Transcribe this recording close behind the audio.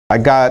I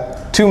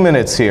got 2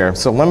 minutes here,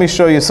 so let me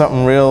show you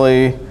something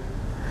really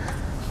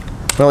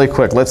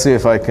quick. Let's see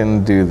if I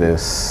can do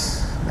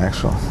this.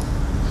 Actually,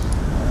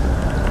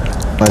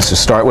 let's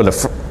just start with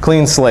a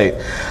clean slate.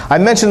 I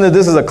mentioned that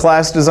this is a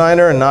class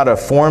designer and not a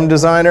form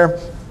designer.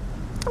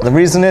 The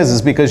reason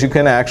is because you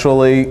can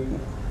actually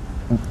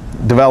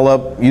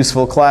develop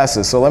useful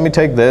classes. So let me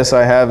take this.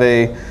 I have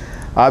a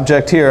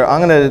object here.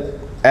 I'm going to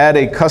add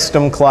a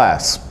custom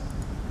class.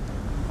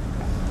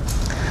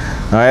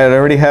 All right, I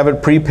already have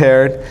it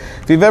prepared.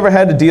 If you've ever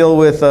had to deal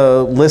with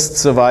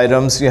lists of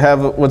items, you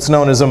have what's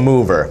known as a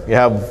mover. You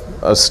have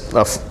a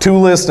to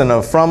list and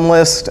a from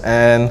list,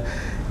 and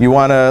you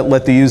want to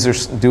let the user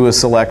do a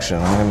selection.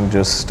 I'm going to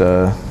just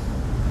let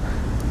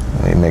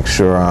me make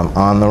sure I'm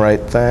on the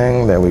right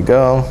thing. There we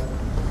go.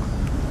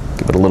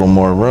 Give it a little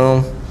more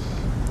room.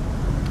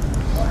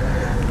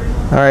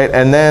 All right,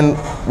 and then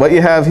what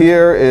you have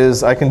here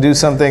is I can do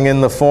something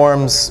in the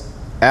forms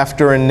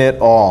after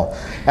init all.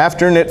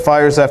 After init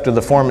fires after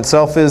the form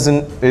itself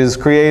is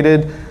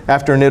created.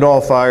 After init all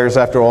fires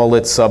after all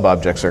its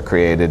sub-objects are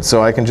created.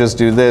 So I can just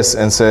do this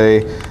and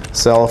say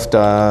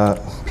self.pnl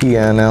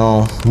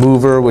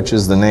mover, which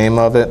is the name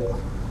of it,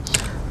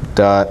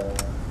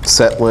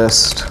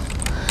 .setList.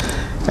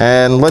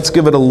 And let's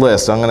give it a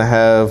list. I'm going to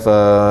have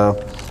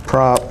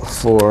prop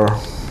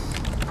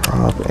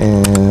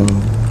in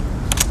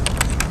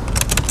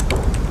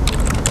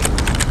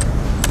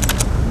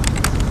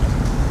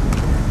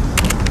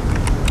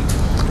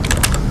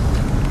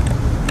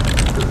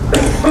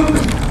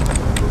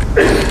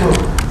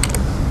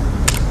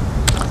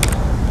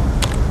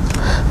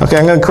Okay,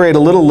 I'm going to create a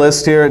little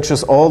list here. It's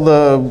just all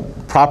the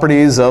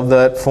properties of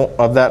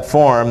that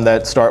form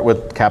that start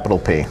with capital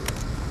P.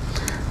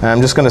 And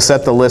I'm just going to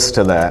set the list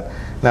to that.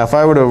 Now, if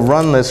I were to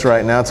run this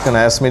right now, it's going to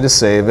ask me to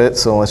save it.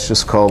 So let's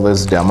just call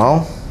this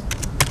demo.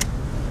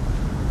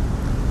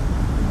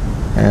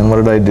 And what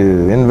did I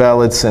do?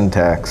 Invalid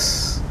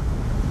syntax.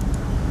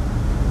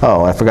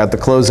 Oh, I forgot the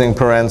closing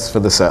parens for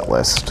the set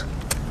list.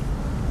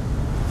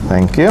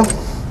 Thank you.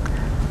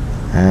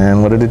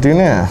 And what did it do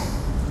now?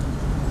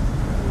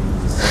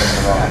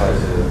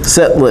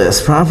 Set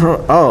list,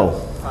 proper,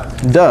 oh,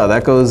 duh,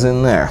 that goes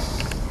in there.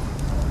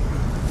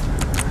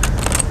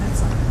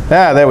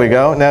 Ah, there we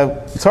go. Now,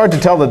 it's hard to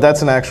tell that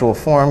that's an actual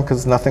form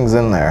because nothing's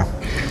in there.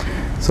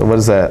 So what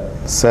is that?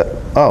 Set,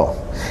 oh,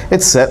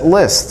 it's set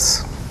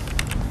lists.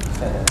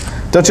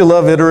 Don't you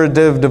love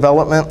iterative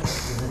development?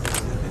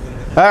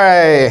 All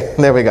right,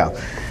 there we go.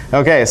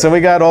 Okay, so we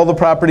got all the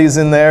properties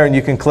in there, and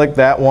you can click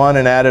that one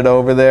and add it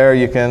over there.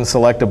 You can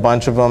select a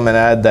bunch of them and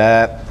add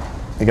that.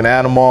 You can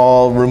add them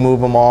all,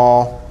 remove them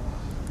all.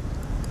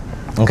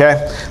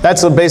 Okay,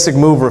 that's a basic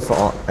mover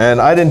form.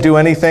 And I didn't do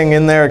anything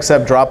in there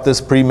except drop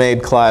this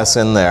pre-made class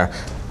in there.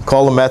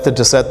 Call a method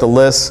to set the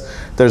list.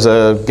 There's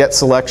a get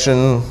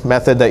selection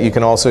method that you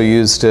can also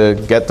use to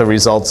get the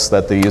results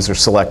that the user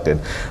selected.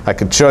 I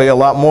could show you a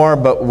lot more,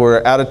 but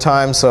we're out of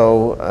time.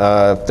 So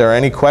if there are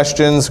any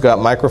questions, we've got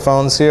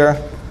microphones here.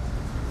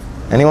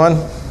 Anyone?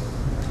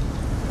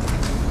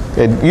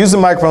 Okay, use the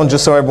microphone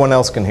just so everyone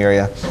else can hear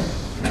you.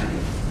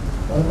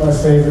 One of my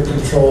favorite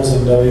controls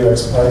in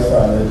WX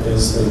Python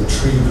is the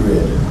tree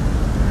grid.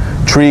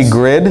 Tree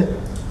grid?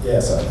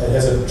 Yes, it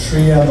has a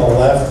tree on the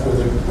left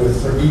with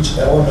for each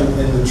element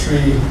in the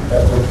tree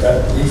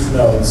at leaf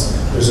nodes,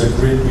 there's a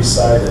grid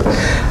beside it.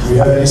 Do you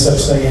have any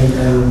such thing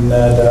in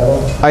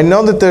Dabo? I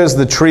know that there's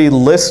the tree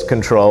list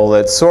control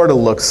that sort of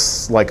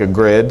looks like a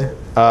grid.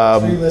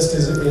 Tree list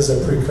is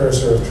a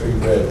precursor of tree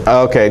grid.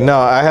 Okay, no,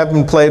 I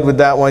haven't played with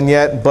that one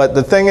yet, but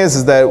the thing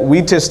is that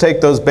we just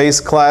take those base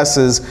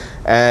classes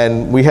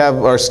and we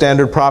have our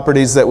standard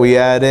properties that we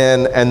add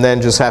in and then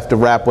just have to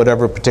wrap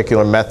whatever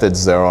particular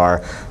methods there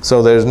are.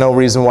 So there's no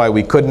reason why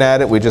we couldn't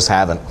add it, we just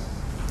haven't.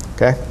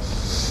 Okay?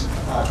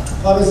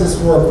 How does this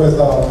work with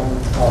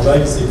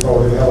legacy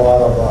code? We have a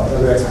lot of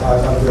WX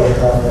Python built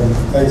up and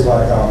things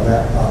like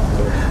that.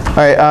 All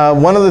right,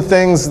 one of the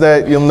things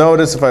that you'll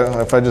notice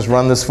if I just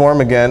run this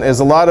form again is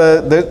a lot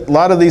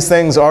of these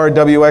things are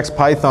WX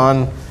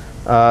Python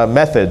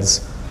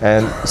methods.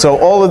 And so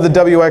all of the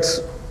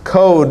WX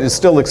code is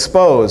still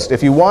exposed.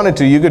 If you wanted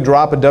to, you could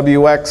drop a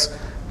WX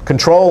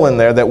control in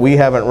there that we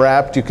haven't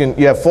wrapped.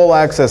 You have full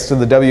access to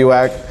the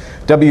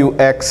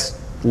WX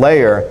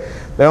layer.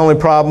 The only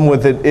problem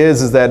with it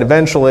is that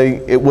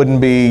eventually it wouldn't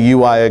be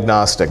UI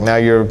agnostic. Now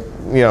you're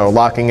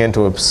locking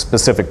into a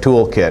specific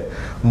toolkit,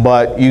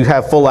 but you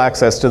have full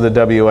access to the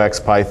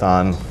WX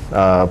Python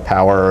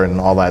power and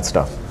all that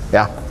stuff.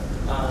 Yeah?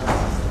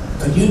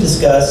 Could you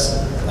discuss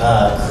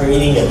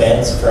creating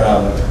events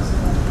from,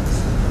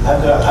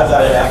 I've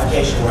got an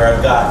application where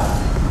I've got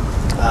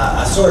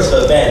a source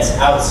of events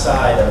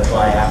outside of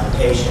my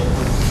application.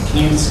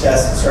 Can you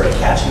discuss sort of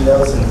catching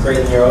those and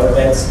creating your own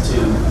events to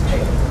use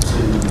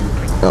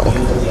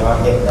with the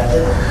on-date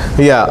method?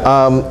 Yeah,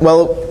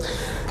 well,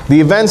 the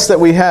events that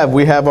we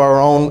have our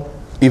own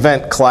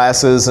event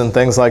classes and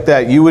things like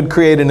that. You would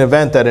create an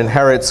event that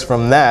inherits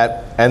from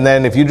that, and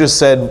then if you just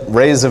said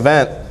raise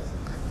event,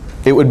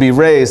 it would be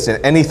raised,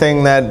 and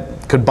anything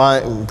that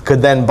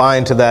could then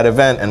bind to that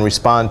event and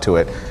respond to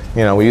it.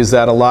 You know, we use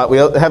that a lot. We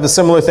have a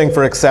similar thing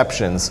for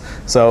exceptions.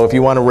 So if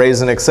you want to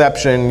raise an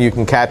exception, you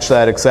can catch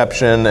that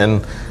exception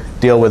and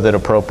deal with it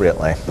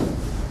appropriately.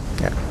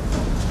 Yeah.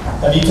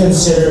 Have you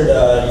considered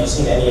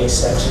using any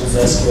exceptions to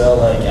SQL,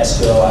 like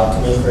SQL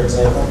Alchemy, for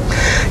example?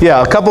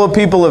 Yeah, a couple of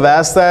people have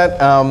asked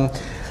that.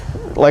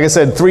 Like I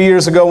said, 3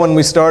 years ago when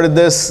we started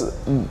this,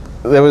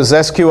 there was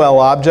SQL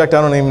Object.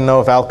 I don't even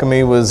know if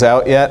Alchemy was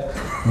out yet,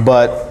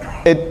 but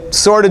it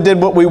sort of did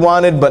what we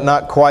wanted, but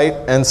not quite.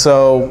 And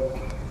so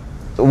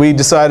we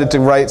decided to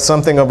write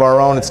something of our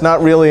own. It's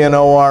not really an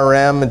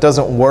ORM. It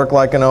doesn't work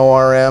like an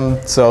ORM,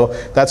 so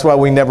that's why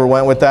we never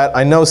went with that.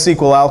 I know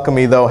SQL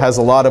Alchemy, though, has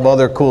a lot of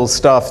other cool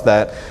stuff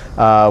that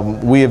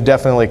we have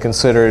definitely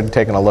considered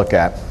taking a look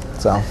at.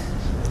 So,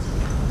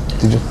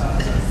 did you?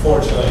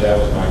 Fortunately, that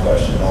was my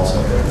question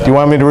also. Do you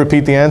want me to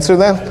repeat the answer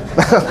then?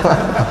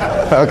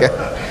 Okay.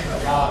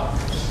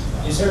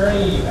 Is there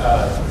any,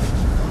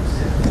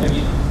 have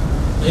you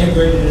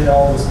integrated it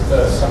all with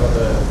some of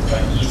the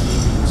like easy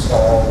to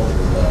install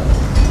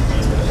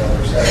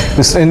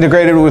This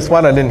integrated with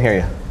what? I didn't hear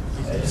you.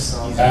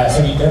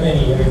 have you done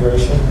any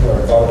integration or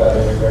thought about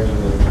integrating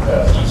with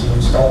easy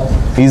install?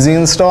 Easy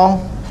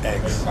install?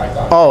 Eggs.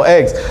 Oh,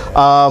 eggs.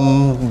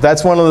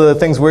 That's one of the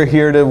things we're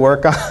here to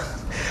work on.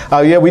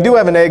 Yeah, we do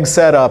have an egg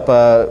setup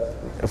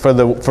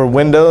for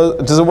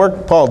Windows. Does it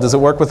work, Paul? Does it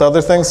work with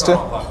other things too?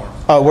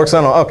 Oh, it works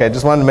on all. Okay,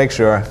 just wanted to make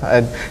sure.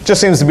 It just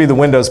seems to be the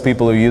Windows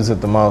people who use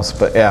it the most,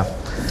 but yeah.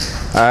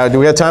 Do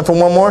we have time for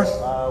one more?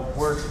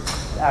 We're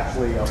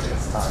actually up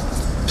this time.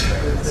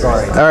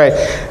 Sorry. All right.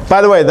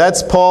 By the way,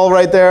 that's Paul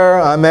right there.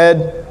 I'm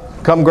Ed.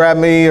 Come grab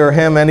me or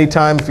him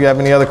anytime if you have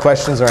any other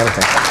questions or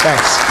anything.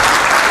 Thanks.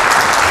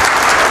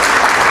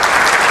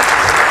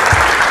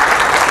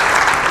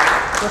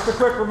 Just a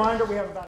quick reminder, we have about